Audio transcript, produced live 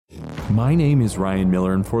My name is Ryan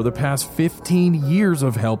Miller, and for the past 15 years,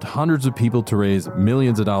 I've helped hundreds of people to raise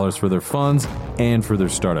millions of dollars for their funds and for their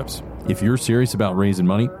startups. If you're serious about raising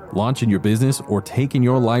money, launching your business, or taking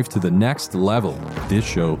your life to the next level, this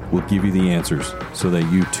show will give you the answers so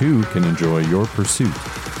that you too can enjoy your pursuit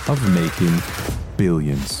of making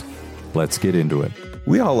billions. Let's get into it.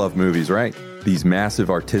 We all love movies, right? These massive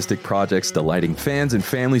artistic projects delighting fans and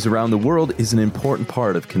families around the world is an important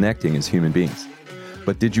part of connecting as human beings.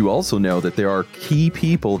 But did you also know that there are key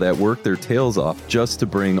people that work their tails off just to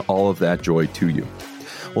bring all of that joy to you?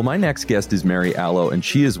 Well, my next guest is Mary Aloe, and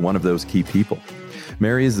she is one of those key people.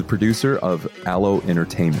 Mary is the producer of Aloe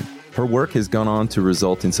Entertainment. Her work has gone on to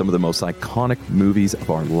result in some of the most iconic movies of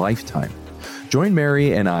our lifetime. Join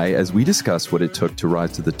Mary and I as we discuss what it took to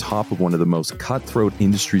rise to the top of one of the most cutthroat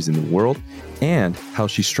industries in the world and how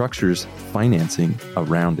she structures financing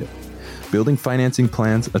around it. Building financing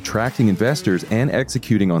plans, attracting investors, and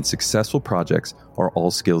executing on successful projects are all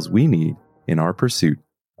skills we need in our pursuit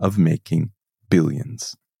of making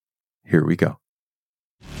billions. Here we go.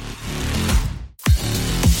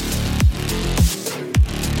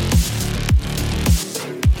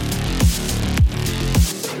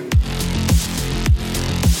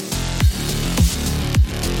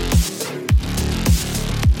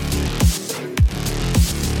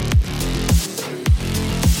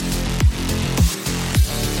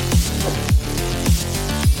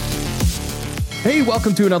 Hey,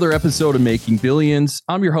 welcome to another episode of Making Billions.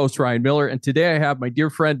 I'm your host, Ryan Miller, and today I have my dear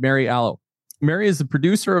friend, Mary Aloe. Mary is the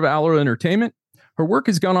producer of Aloe Entertainment. Her work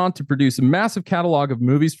has gone on to produce a massive catalog of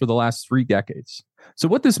movies for the last 3 decades. So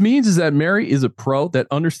what this means is that Mary is a pro that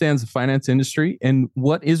understands the finance industry and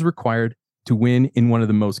what is required to win in one of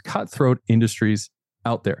the most cutthroat industries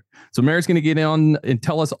out there. So Mary's going to get on and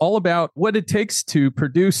tell us all about what it takes to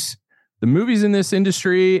produce the movies in this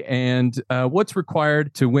industry and what's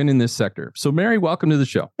required to win in this sector. So Mary, welcome to the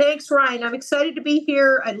show. Thanks, Ryan. I'm excited to be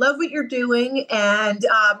here. I love what you're doing. And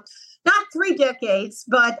not 3 decades,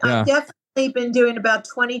 but I've definitely been doing about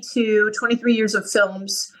 23 years of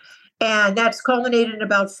films. And that's culminated in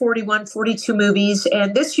about 42 movies.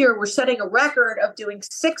 And this year we're setting a record of doing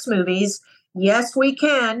 6 movies. Yes, we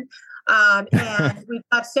can. And we've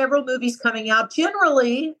got several movies coming out.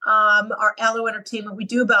 Generally, our Aloe Entertainment, we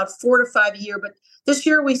do about 4 to 5 a year. But this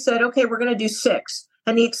year we said, okay, we're going to do 6.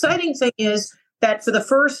 And the exciting thing is that for the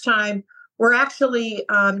first time, we're actually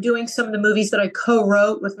doing some of the movies that I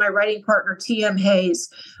co-wrote with my writing partner, T.M. Hayes.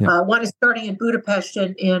 One is starting in Budapest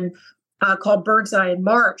in called Bird's Eye in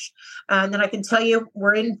March. And then I can tell you,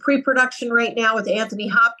 we're in pre-production right now with Anthony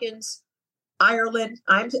Hopkins, Ireland.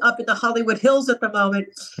 I'm up in the Hollywood Hills at the moment,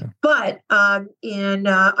 but in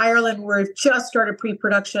Ireland, we've just started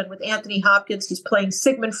pre-production with Anthony Hopkins. He's playing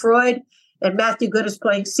Sigmund Freud, and Matthew Good is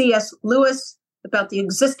playing C.S. Lewis about the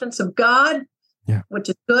existence of God, which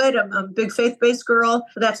is good. I'm a big faith-based girl.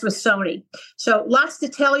 That's with Sony. So lots to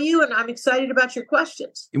tell you, and I'm excited about your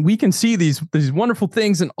questions. We can see these wonderful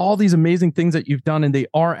things and all these amazing things that you've done, and they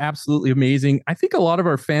are absolutely amazing. I think a lot of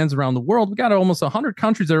our fans around the world, we got almost 100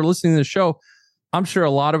 countries that are listening to the show. I'm sure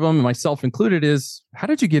a lot of them, myself included, is how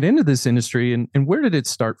did you get into this industry and where did it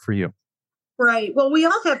start for you? Right. Well, we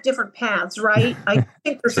all have different paths, right? I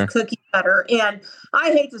think there's a cookie cutter, and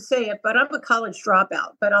I hate to say it, but I'm a college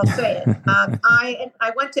dropout, but I'll say it.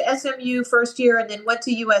 I went to SMU first year and then went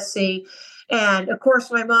to USC. And of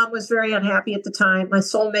course, my mom was very unhappy at the time, my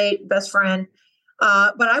soulmate, best friend.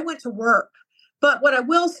 But I went to work. But what I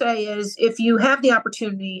will say is if you have the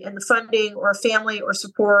opportunity and the funding or family or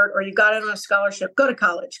support, or you got it on a scholarship, go to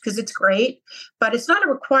college because it's great, but it's not a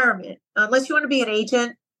requirement. Unless you want to be an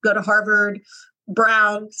agent, go to Harvard,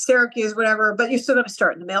 Brown, Syracuse, whatever, but you're still going to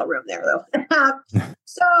start in the mailroom there though.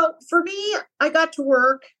 So for me, I got to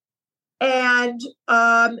work. And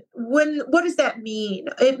what does that mean?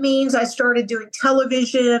 It means I started doing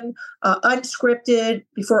television, unscripted,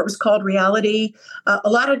 before it was called reality, a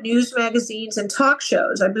lot of news magazines and talk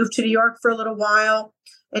shows. I moved to New York for a little while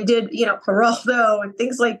and did, Geraldo and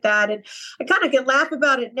things like that. And I kind of can laugh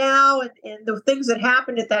about it now and the things that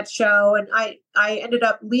happened at that show. And I ended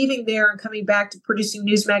up leaving there and coming back to producing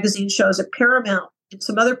news magazine shows at Paramount and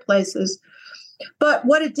some other places. But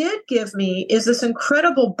what it did give me is this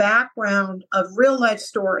incredible background of real life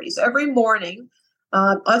stories. Every morning,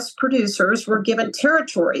 us producers were given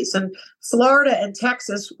territories, and Florida and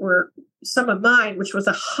Texas were some of mine, which was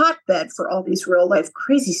a hotbed for all these real life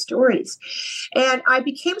crazy stories. And I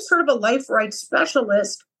became sort of a life rights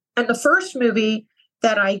specialist. And the first movie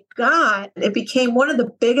that I got, it became one of the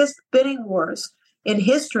biggest bidding wars in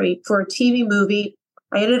history for a TV movie.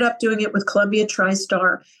 I ended up doing it with Columbia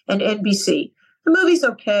TriStar and NBC. The movie's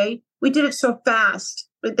okay. We did it so fast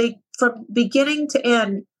from beginning to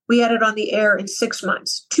end, we had it on the air in 6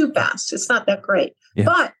 months. Too fast. It's not that great. Yeah.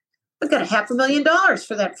 But I got $500,000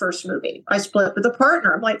 for that first movie. I split with a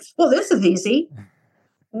partner. I'm like, well, this is easy.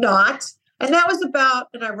 Not. And that was about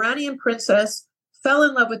an Iranian princess fell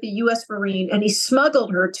in love with a U.S. Marine, and he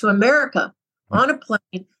smuggled her to America on a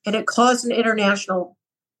plane, and it caused an international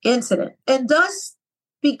incident. And thus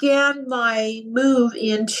began my move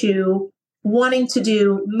into wanting to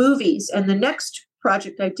do movies. And the next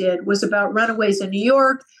project I did was about runaways in New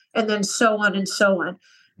York, and then so on and so on.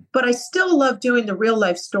 But I still love doing the real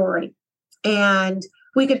life story. And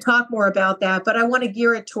we could talk more about that, but I want to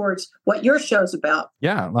gear it towards what your show's about.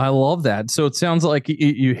 Yeah, I love that. So it sounds like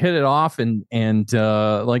you hit it off, and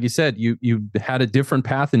like you said, you had a different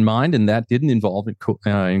path in mind, and that didn't involve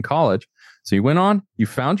in college. So you went on, you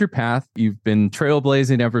found your path, you've been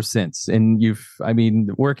trailblazing ever since. And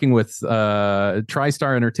working with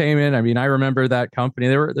TriStar Entertainment, I remember that company.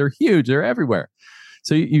 They're huge, they're everywhere.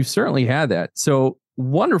 So you've certainly had that. So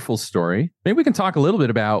wonderful story. Maybe we can talk a little bit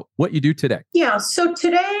about what you do today. Yeah. So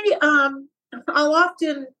today, I'll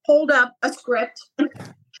often hold up a script.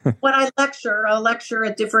 When I'll lecture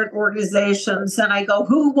at different organizations, and I go,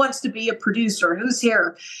 who wants to be a producer? Who's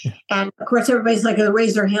here? And of course, everybody's like, they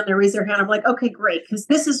raise their hand. I'm like, okay, great. Because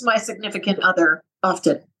this is my significant other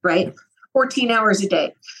often, right? 14 hours a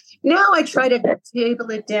day. Now I try to table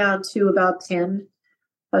it down to about 10,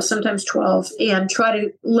 sometimes 12, and try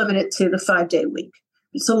to limit it to the 5-day week.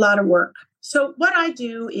 It's a lot of work. So what I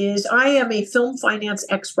do is I am a film finance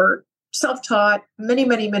expert, self-taught, many,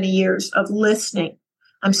 many, many years of listening.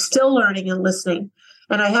 I'm still learning and listening.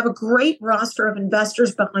 And I have a great roster of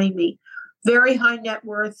investors behind me. Very high net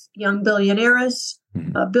worth young billionaires,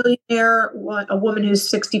 a billionaire, a woman who's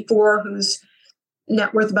 64, who's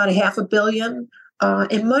net worth about $500 million,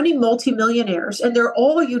 and multimillionaires. And they're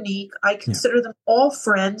all unique. I consider them all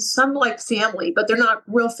friends, some like family, but they're not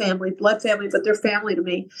real family, blood family, but they're family to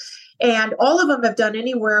me. And all of them have done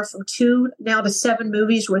anywhere from 2 now to 7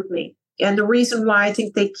 movies with me. And the reason why I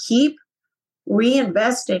think they keep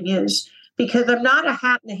reinvesting is because I'm not a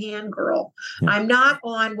hat in the hand girl. I'm not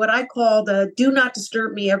on what I call the do not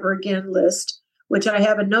disturb me ever again list, which I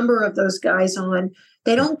have a number of those guys on.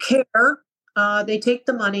 They don't care. They take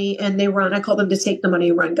the money and they run. I call them to take the money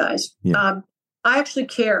and run guys. I actually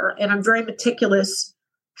care, and I'm very meticulous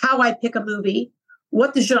how I pick a movie,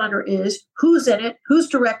 what the genre is, who's in it, who's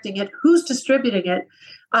directing it, who's distributing it,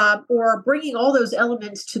 or bringing all those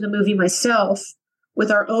elements to the movie myself with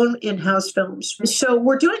our own in-house films. So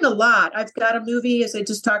we're doing a lot. I've got a movie, as I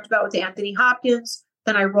just talked about, with Anthony Hopkins.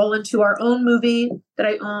 Then I roll into our own movie that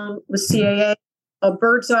I own with CAA called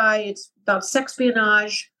Bird's Eye. It's about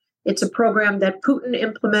sexpionage. It's a program that Putin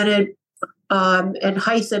implemented and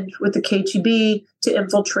heightened with the KGB to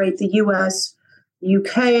infiltrate the US,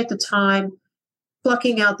 UK at the time,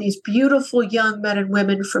 plucking out these beautiful young men and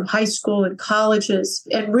women from high school and colleges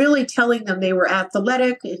and really telling them they were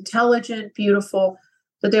athletic, intelligent, beautiful,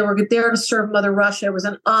 that they were there to serve Mother Russia. It was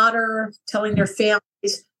an honor, telling their families.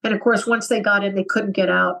 And of course, once they got in, they couldn't get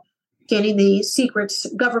out, gaining the secrets,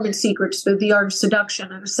 government secrets, through the art of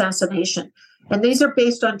seduction and assassination. And these are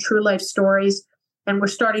based on true life stories. And we're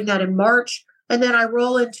starting that in March. And then I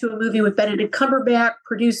roll into a movie with Benedict Cumberbatch,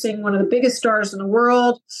 producing one of the biggest stars in the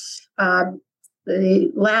world.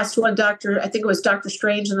 The last one, I think it was Doctor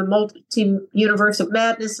Strange in the Multi-Universe of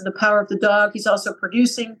Madness and the Power of the Dog. He's also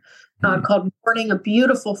producing called Morning, a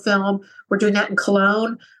beautiful film. We're doing that in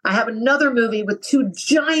Cologne. I have another movie with 2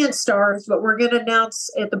 giant stars, but we're going to announce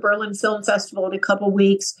at the Berlin Film Festival in a couple of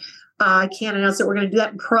weeks. I can't announce it. We're going to do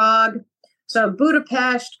that in Prague. So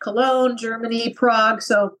Budapest, Cologne, Germany, Prague.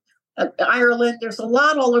 So Ireland. There's a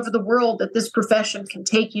lot all over the world that this profession can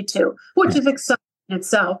take you to, which is exciting in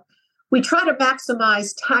itself. We try to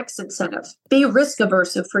maximize tax incentives. Be risk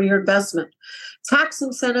aversive for your investment. Tax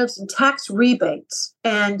incentives and tax rebates.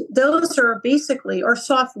 And those are basically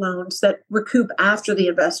soft loans that recoup after the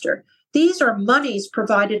investor. These are monies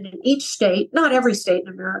provided in each state, not every state in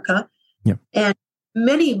America. And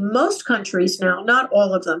most countries now, not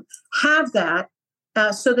all of them, have that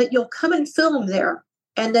so that you'll come and film there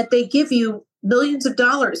and that they give you millions of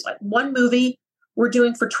dollars. Like one movie we're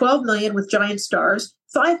doing for $12 million with giant stars.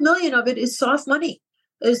 $5 million of it is soft money,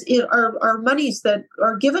 are monies that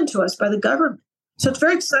are given to us by the government. So it's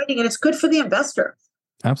very exciting and it's good for the investor.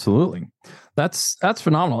 Absolutely. That's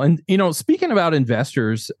phenomenal. And, speaking about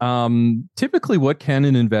investors, typically what can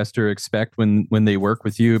an investor expect when they work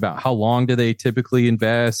with you? About how long do they typically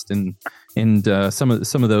invest, and some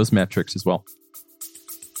of those metrics as well?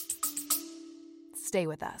 Stay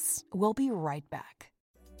with us. We'll be right back.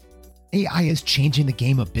 AI is changing the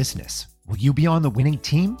game of business. Will you be on the winning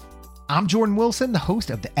team? I'm Jordan Wilson, the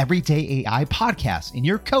host of the Everyday AI podcast and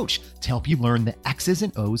your coach to help you learn the X's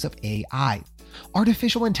and O's of AI.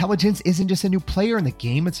 Artificial intelligence isn't just a new player in the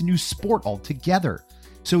game, it's a new sport altogether.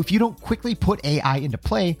 So if you don't quickly put AI into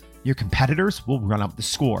play, your competitors will run up the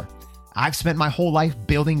score. I've spent my whole life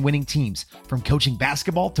building winning teams, from coaching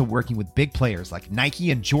basketball to working with big players like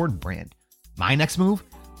Nike and Jordan Brand. My next move?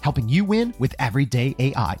 Helping you win with Everyday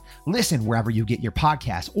AI. Listen wherever you get your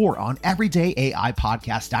podcasts or on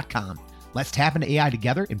everydayaipodcast.com. Let's tap into AI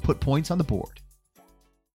together and put points on the board.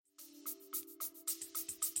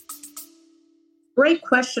 Great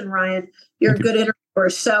question, Ryan. You're a good interviewer.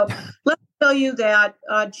 So let me tell you that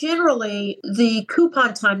generally the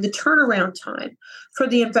coupon time, the turnaround time for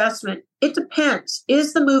the investment, it depends.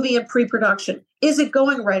 Is the movie in pre-production? Is it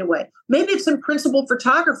going right away? Maybe it's in principal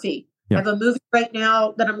photography. I have a movie right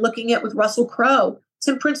now that I'm looking at with Russell Crowe. It's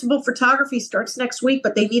in principal photography, starts next week,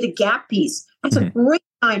 but they need a gap piece. That's a great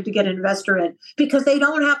time to get an investor in because they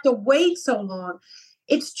don't have to wait so long.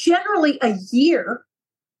 It's generally a year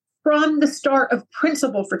from the start of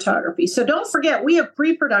principal photography. So don't forget, we have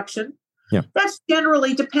pre-production. Yeah. That's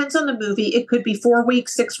generally depends on the movie. It could be 4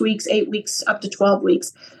 weeks, 6 weeks, 8 weeks, up to 12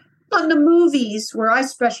 weeks. On the movies where I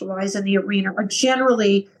specialize in the arena are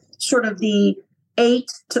generally sort of the $8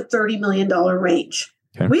 to $30 million range.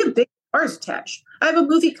 Okay. We have big stars attached. I have a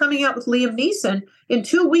movie coming out with Liam Neeson in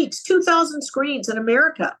 2 weeks, 2,000 screens in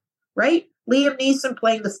America, right? Liam Neeson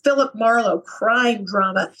playing the Philip Marlowe crime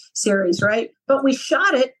drama series, right? But we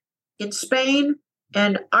shot it in Spain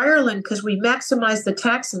and Ireland because we maximized the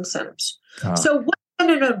tax incentives. So what can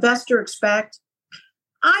an investor expect?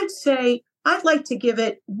 I'd say I'd like to give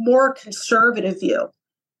it more conservative view.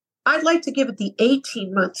 I'd like to give it the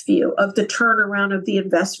 18-month view of the turnaround of the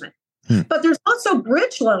investment. But there's also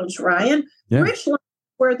bridge loans, Ryan. Yeah. Bridge loans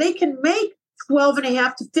where they can make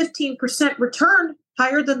 12.5% to 15% return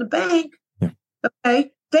higher than the bank. Yeah.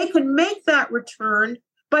 Okay. They can make that return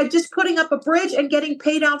by just putting up a bridge and getting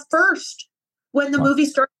paid out first when the movie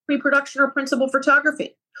starts pre-production or principal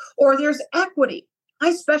photography. Or there's equity.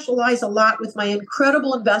 I specialize a lot with my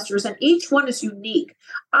incredible investors, and each one is unique.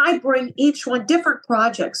 I bring each one different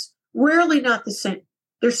projects, rarely not the same.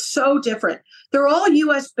 They're so different. They're all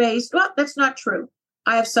U.S.-based. Well, that's not true.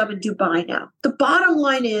 I have some in Dubai now. The bottom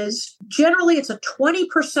line is, generally, it's a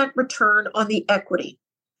 20% return on the equity.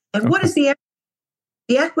 And what is the equity?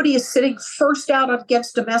 The equity is sitting first out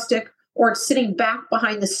against domestic, or it's sitting back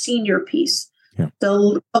behind the senior piece. Yeah.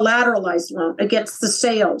 The collateralized loan against the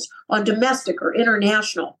sales on domestic or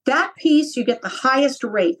international. That piece, you get the highest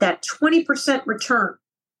rate, that 20% return.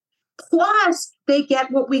 Plus, they get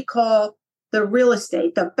what we call the real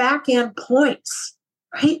estate, the back end points,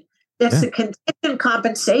 right? That's the contingent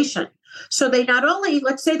compensation. So they not only,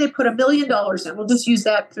 let's say they put $1 million in, we'll just use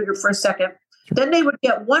that figure for a second. Then they would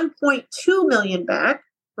get 1.2 million back,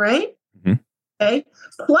 right? Mm-hmm. Okay.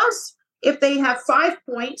 Plus, if they have 5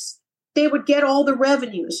 points, they would get all the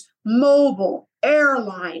revenues: mobile,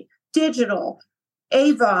 airline, digital,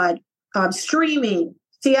 AVOD, streaming,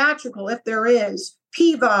 theatrical, if there is,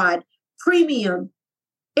 PVOD, premium.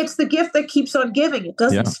 It's the gift that keeps on giving. It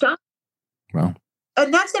doesn't stop. Wow.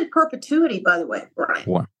 And that's in perpetuity, by the way, Brian.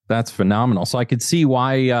 Wow. That's phenomenal. So I could see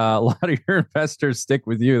why a lot of your investors stick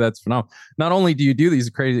with you. That's phenomenal. Not only do you do these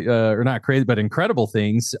crazy, or not crazy, but incredible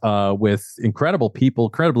things with incredible people,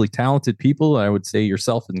 incredibly talented people, I would say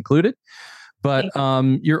yourself included, but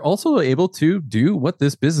you're also able to do what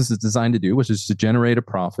this business is designed to do, which is to generate a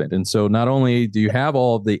profit. And so not only do you have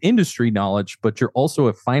all of the industry knowledge, but you're also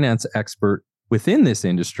a finance expert within this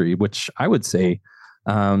industry, which I would say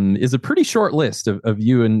is a pretty short list of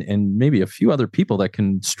you and maybe a few other people that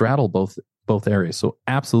can straddle both areas. So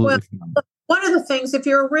absolutely. Well, one of the things, if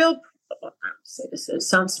you're a real, I don't say this, it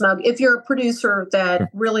sounds smug, if you're a producer that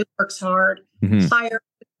really works hard, hires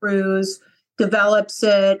crews, develops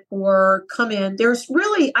it, or come in, there's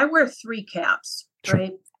really, I wear 3 caps,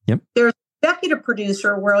 right? Yep. There's executive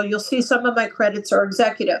producer, where you'll see some of my credits are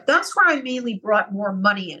executive. That's where I mainly brought more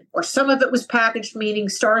money in, or some of it was packaged, meaning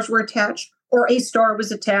stars were attached, or a star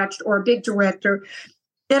was attached, or a big director.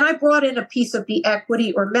 Then I brought in a piece of the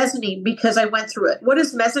equity or mezzanine because I went through it. What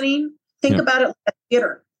is mezzanine? Think about it like a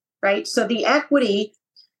theater, right? So the equity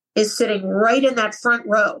is sitting right in that front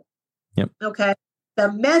row. Yep. Okay.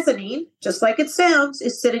 The mezzanine, just like it sounds,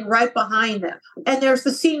 is sitting right behind them. And there's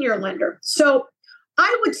the senior lender. So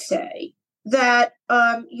I would say that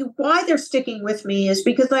why they're sticking with me is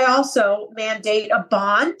because I also mandate a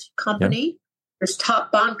bond company. Yep. There's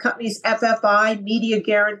top bond companies, FFI, Media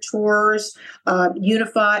Guarantors,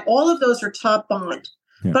 Unify, all of those are top bond.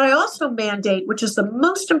 Yeah. But I also mandate, which is the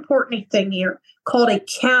most important thing here, called a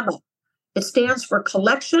CAMA, It stands for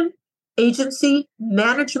Collection Agency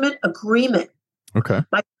Management Agreement. Okay.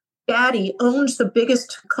 My daddy owns the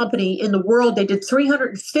biggest company in the world. They did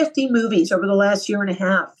 350 movies over the last year and a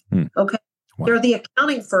half. Okay. Wow. They're the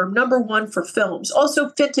accounting firm, #1 for films.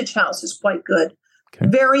 Also, Vintage House is quite good. Okay.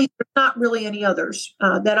 There's not really any others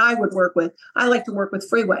that I would work with. I like to work with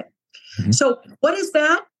Freeway. Mm-hmm. So what is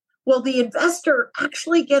that? Well, the investor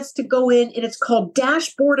actually gets to go in, and it's called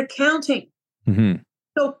dashboard accounting. Mm-hmm.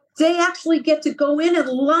 So they actually get to go in and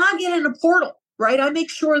log in a portal, right? I make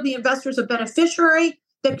sure the investor is a beneficiary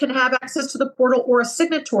that can have access to the portal or a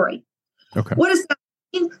signatory. Okay. What does that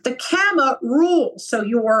mean? The CAMA rules. So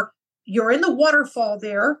you're in the waterfall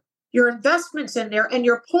there, your investments in there, and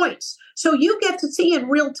your points. So you get to see in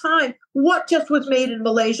real time what just was made in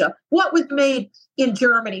Malaysia, what was made in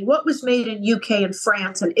Germany, what was made in UK and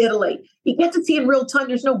France and Italy. You get to see in real time.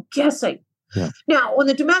 There's no guessing. Yeah. Now, on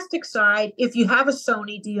the domestic side, if you have a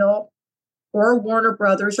Sony deal or a Warner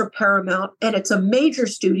Brothers or Paramount, and it's a major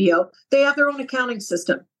studio, they have their own accounting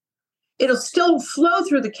system. It'll still flow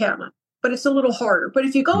through the CAMA, but it's a little harder. But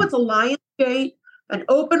if you go with a Lionsgate, an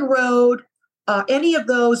Open Road, any of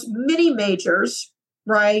those mini majors,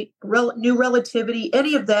 right? New Relativity,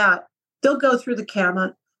 any of that, they'll go through the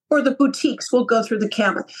CAMA, or the boutiques will go through the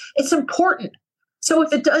CAMA. It's important. So if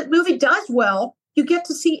the movie does well, you get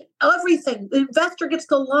to see everything. The investor gets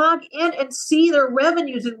to log in and see their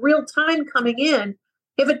revenues in real time coming in.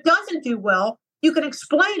 If it doesn't do well, you can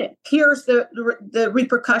explain it. Here's the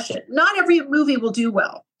repercussion. Not every movie will do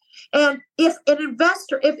well. And if an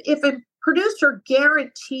investor, if a producer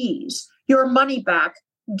guarantees your money back,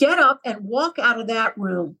 get up and walk out of that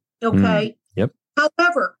room. Okay. Yep.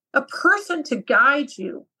 However, a person to guide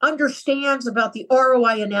you understands about the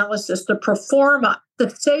ROI analysis, the pro forma, the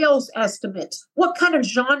sales estimates, what kind of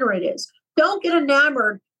genre it is. Don't get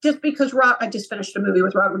enamored just because I just finished a movie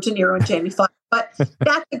with Robert De Niro and Jamie Foxx, but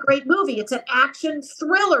that's a great movie. It's an action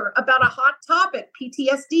thriller about a hot topic,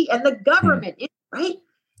 PTSD, and the government, right?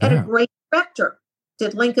 And a great director,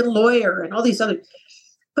 did Lincoln Lawyer and all these other.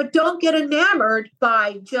 But don't get enamored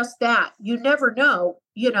by just that. You never know,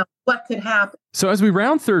 what could happen. So as we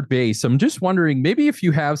round third base, I'm just wondering, maybe if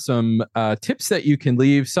you have some tips that you can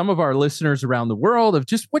leave some of our listeners around the world of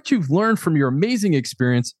just what you've learned from your amazing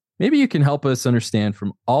experience. Maybe you can help us understand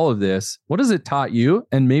from all of this, what has it taught you?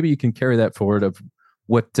 And maybe you can carry that forward of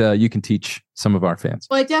what you can teach some of our fans.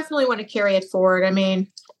 Well, I definitely want to carry it forward. I mean,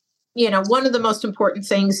 one of the most important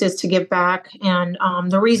things is to give back. And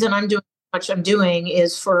the reason I'm doing much I'm doing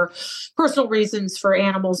is for personal reasons, for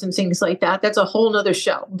animals and things like that. That's a whole nother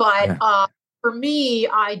show. But for me,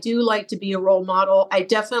 I do like to be a role model. I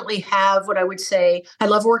definitely have what I would say. I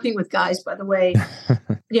love working with guys, by the way.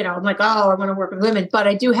 I'm like, I want to work with women. But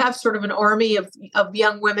I do have sort of an army of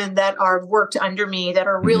young women that are worked under me that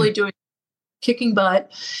are really doing kicking butt.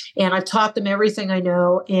 And I've taught them everything I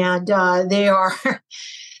know. And they are...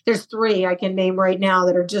 There's 3 I can name right now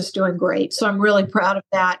that are just doing great. So I'm really proud of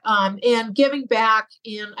that. And giving back.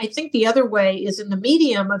 And I think the other way is in the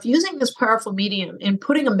medium of using this powerful medium and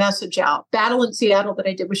putting a message out. Battle in Seattle that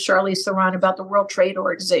I did with Charlize Theron about the World Trade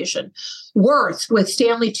Organization. Worth with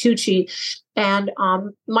Stanley Tucci and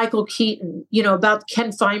Michael Keaton, about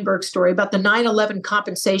Ken Feinberg's story, about the 9/11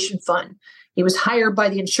 compensation fund. He was hired by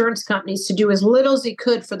the insurance companies to do as little as he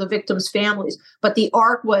could for the victims' families. But the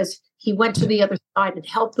art was he went to the other side and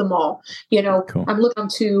helped them all. Cool. I'm looking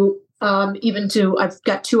to I've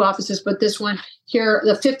got 2 offices, but this one here,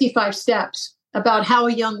 the 55 steps about how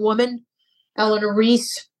a young woman, Eleanor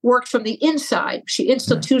Reese, worked from the inside. She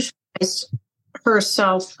institutionalized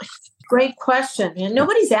herself. Great question. And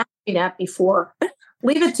nobody's asked me that before.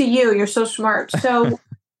 Leave it to you. You're so smart. So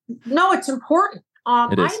no, it's important.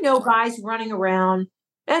 I know guys running around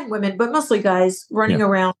and women, but mostly guys running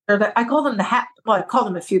around. I call them I call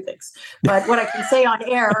them a few things, but what I can say on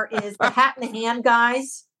air is the hat in the hand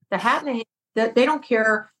guys, that they don't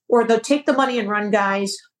care, or they'll take the money and run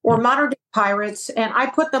guys, or modern day pirates. And I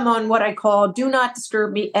put them on what I call do not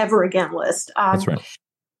disturb me ever again list. That's right.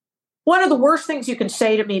 One of the worst things you can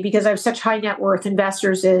say to me, because I have such high net worth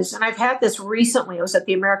investors, is, and I've had this recently, I was at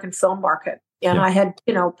the American film market and I had,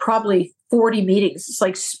 probably 40 meetings. It's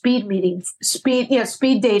like speed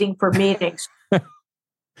dating for meetings.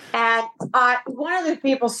 And one of the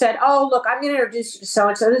people said, oh, look, I'm going to introduce you to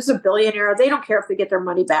so-and-so. This is a billionaire. They don't care if they get their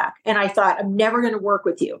money back. And I thought, I'm never going to work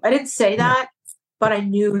with you. I didn't say that, but I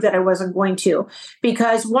knew that I wasn't going to.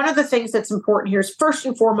 Because one of the things that's important here is first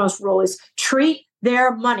and foremost rule is treat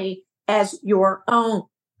their money as your own.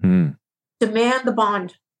 Demand the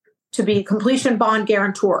bond to be completion bond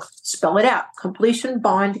guarantor. Spell it out. Completion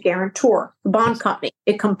bond guarantor. The bond company.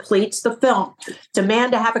 It completes the film.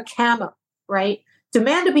 Demand to have a CAMA right?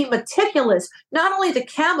 Demand to be meticulous, not only the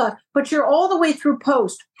camera, but you're all the way through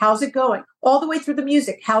post. How's it going? All the way through the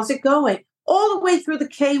music. How's it going? All the way through the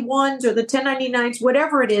K1s or the 1099s,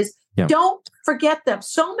 whatever it is. Yeah. Don't forget them.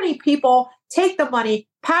 So many people take the money,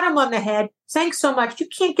 pat them on the head. Thanks so much. You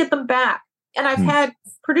can't get them back. And I've had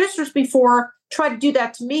producers before try to do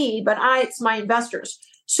that to me, but it's my investors.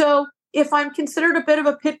 So if I'm considered a bit of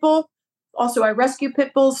a pit bull, also I rescue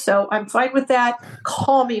pit bulls, so I'm fine with that.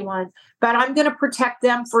 Call me one, but I'm going to protect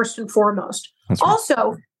them first and foremost. That's right.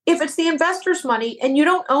 Also, if it's the investor's money and you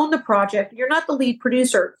don't own the project, you're not the lead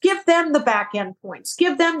producer, give them the back end points,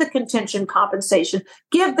 give them the contingent compensation,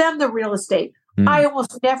 give them the real estate. I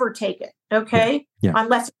almost never take it, okay? Yeah.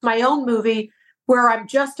 Unless it's my own movie where I'm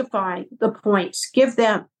justifying the points, give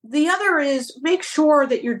them. The other is make sure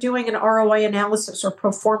that you're doing an ROI analysis or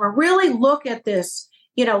pro forma. Really look at this,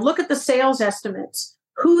 look at the sales estimates,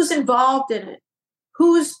 who's involved in it,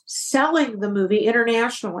 who's selling the movie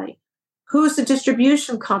internationally, who's the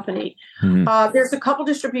distribution company. There's a couple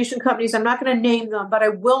distribution companies. I'm not going to name them, but I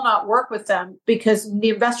will not work with them because the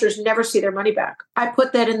investors never see their money back. I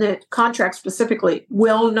put that in the contract specifically,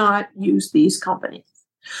 will not use these companies.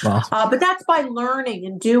 Awesome. But that's by learning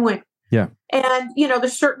and doing. Yeah. And,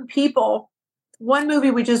 there's certain people. One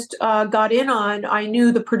movie we just got in on, I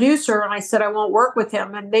knew the producer and I said, I won't work with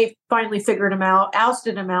him. And they finally figured him out,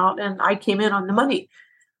 ousted him out, and I came in on the money.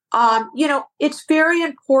 It's very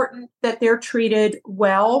important that they're treated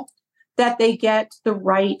well, that they get the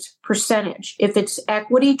right percentage. If it's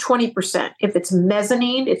equity, 20%. If it's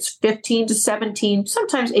mezzanine, it's 15 to 17,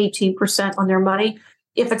 sometimes 18% on their money.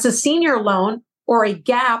 If it's a senior loan or a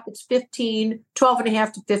gap, it's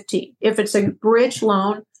 12.5 to 15. If it's a bridge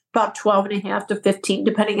loan, about 12.5 to 15,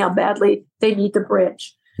 depending how badly they need the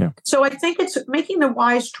bridge. Yeah. So I think it's making the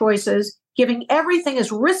wise choices, giving everything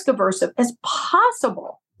as risk averse as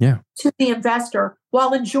possible to the investor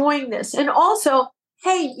while enjoying this. And also,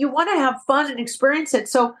 hey, you want to have fun and experience it.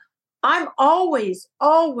 So I'm always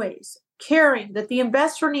caring that the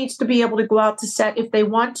investor needs to be able to go out to set if they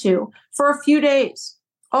want to for a few days,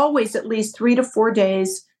 always at least 3 to 4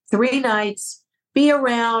 days, 3 nights, be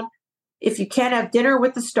around. If you can't have dinner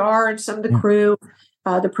with the star and some of the crew,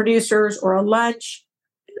 the producers, or a lunch.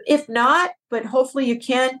 If not, but hopefully you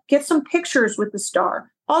can, get some pictures with the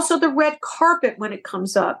star. Also, the red carpet when it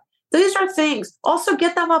comes up. These are things. Also,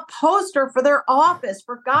 get them a poster for their office.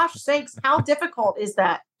 For gosh sakes, how difficult is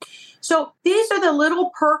that? So these are the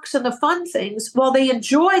little perks and the fun things while they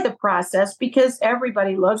enjoy the process because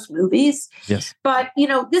everybody loves movies. Yes. But,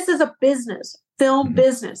 this is a business. Film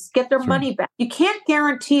business, get their money back. You can't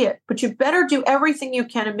guarantee it, but you better do everything you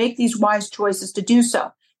can and make these wise choices to do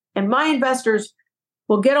so. And my investors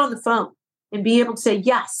will get on the phone and be able to say,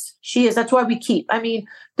 yes, she is. That's why we keep. I mean,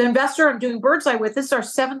 the investor I'm doing Bird's Eye with, this is our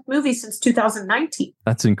 7th movie since 2019.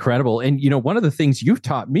 That's incredible. And, one of the things you've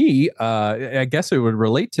taught me, I guess it would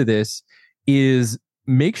relate to this, is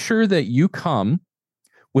make sure that you come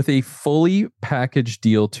with a fully packaged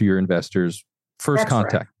deal to your investors. First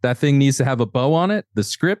contact. Right. That thing needs to have a bow on it, the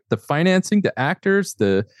script, the financing, the actors,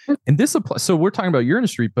 and this applies. So we're talking about your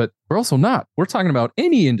industry, but we're also not. We're talking about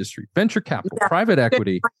any industry, venture capital, private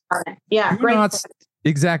equity. Yeah, great.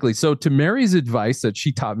 Exactly. So to Mary's advice that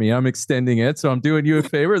she taught me, I'm extending it. So I'm doing you a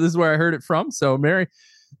favor. This is where I heard it from. So Mary,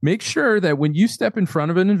 make sure that when you step in front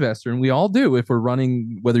of an investor, and we all do if we're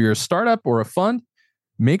running, whether you're a startup or a fund,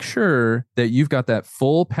 make sure that you've got that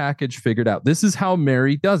full package figured out. This is how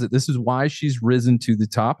Mary does it. This is why she's risen to the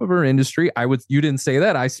top of her industry. You didn't say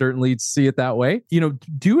that. I certainly see it that way.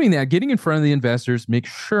 Doing that, getting in front of the investors,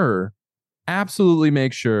 absolutely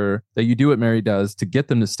make sure that you do what Mary does to get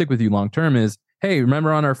them to stick with you long-term is, hey,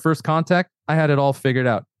 remember on our first contact, I had it all figured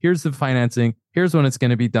out. Here's the financing. Here's when it's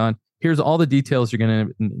going to be done. Here's all the details you're going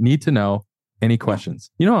to need to know. Any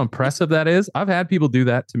questions? You know how impressive that is? I've had people do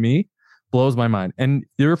that to me. Blows my mind. And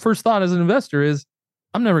your first thought as an investor is,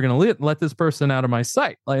 I'm never going to let this person out of my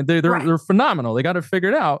sight. Like they're phenomenal. They got it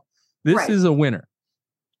figured out. This is a winner.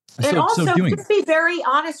 And also just be very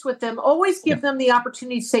honest with them. Always give them the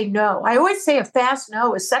opportunity to say no. I always say a fast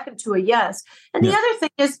no is second to a yes. And the other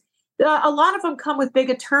thing is a lot of them come with big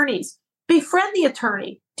attorneys. Befriend the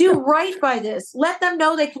attorney. Do right by this. Let them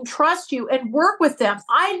know they can trust you and work with them.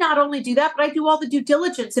 I not only do that, but I do all the due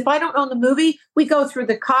diligence. If I don't own the movie, we go through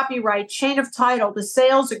the copyright, chain of title, the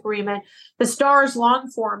sales agreement, the star's long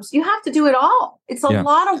forms. You have to do it all. It's a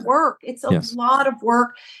lot of work. It's a lot of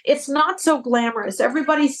work. It's not so glamorous.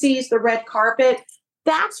 Everybody sees the red carpet.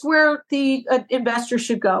 That's where the investor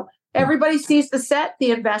should go. Everybody sees the set.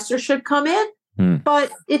 The investor should come in.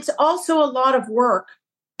 But it's also a lot of work.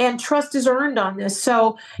 and trust is earned on this.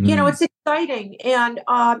 So, it's exciting. And,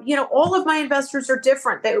 all of my investors are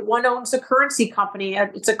different. One owns a currency company.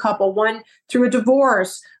 It's a couple. One through a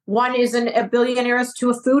divorce. One is a billionaire to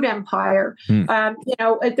a food empire.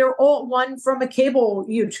 They're all one from a cable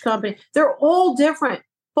huge company. They're all different.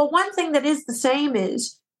 But one thing that is the same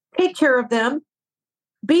is take care of them,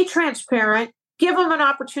 be transparent, give them an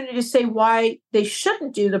opportunity to say why they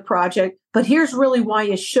shouldn't do the project, but here's really why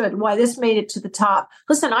you should, why this made it to the top.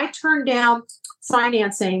 Listen, I turned down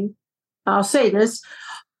financing, I'll say this,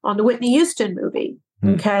 on the Whitney Houston movie,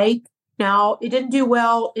 okay? Now, it didn't do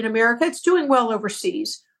well in America. It's doing well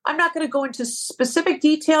overseas. I'm not going to go into specific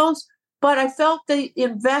details, but I felt the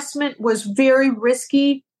investment was very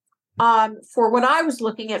risky for what I was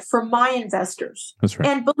looking at from my investors. That's right.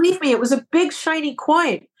 And believe me, it was a big, shiny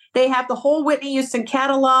coin. They have the whole Whitney Houston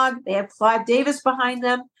catalog. They have Clive Davis behind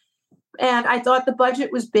them. And I thought the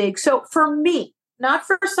budget was big. So for me, not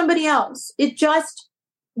for somebody else, it just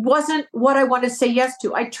wasn't what I wanted to say yes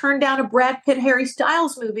to. I turned down a Brad Pitt, Harry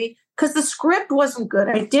Styles movie because the script wasn't good.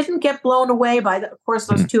 I didn't get blown away by, of course,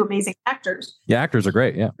 those two amazing actors. Yeah, actors are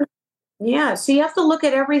great. Yeah. Yeah. So you have to look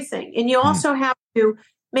at everything. And you also have to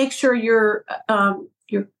make sure your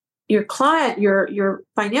client, your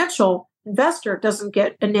financial investor doesn't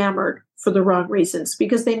get enamored for the wrong reasons,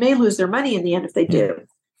 because they may lose their money in the end if they do.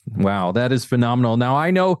 Wow, that is phenomenal. Now,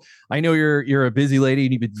 I know you're a busy lady,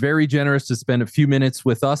 and you've been very generous to spend a few minutes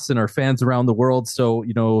with us and our fans around the world. So,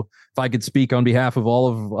 if I could speak on behalf of all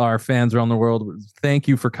of our fans around the world, thank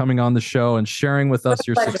you for coming on the show and sharing with us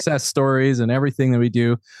your success stories and everything that we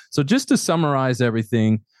do. So just to summarize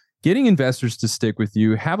everything, getting investors to stick with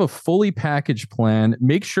you, have a fully packaged plan,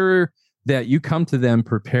 make sure that you come to them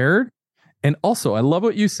prepared. And also, I love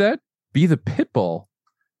what you said, be the pit bull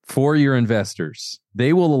for your investors.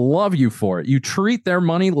 They will love you for it. You treat their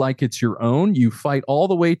money like it's your own. You fight all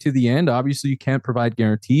the way to the end. Obviously, you can't provide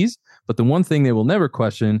guarantees, but the one thing they will never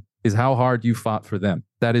question is how hard you fought for them.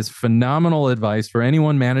 That is phenomenal advice for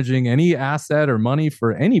anyone managing any asset or money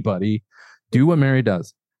for anybody. Do what Mary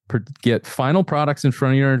does. Get final products in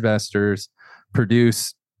front of your investors,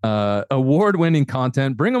 produce award-winning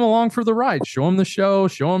content, bring them along for the ride, show them the show,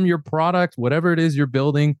 show them your product, whatever it is you're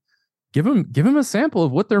building. Give them a sample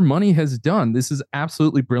of what their money has done. This is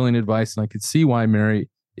absolutely brilliant advice, and I could see why Mary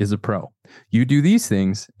is a pro. You do these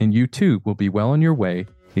things, and you too will be well on your way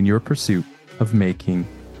in your pursuit of making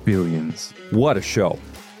billions. What a show.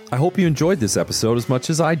 I hope you enjoyed this episode as much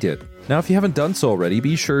as I did. Now, if you haven't done so already,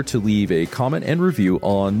 be sure to leave a comment and review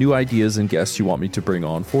on new ideas and guests you want me to bring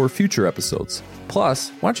on for future episodes. Plus,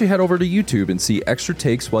 why don't you head over to YouTube and see extra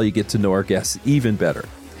takes while you get to know our guests even better.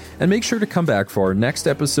 And make sure to come back for our next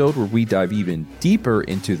episode where we dive even deeper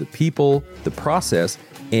into the people, the process,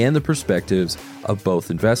 and the perspectives of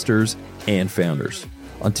both investors and founders.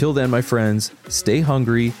 Until then, my friends, stay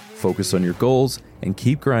hungry, focus on your goals, and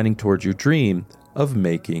keep grinding towards your dream of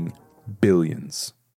making billions.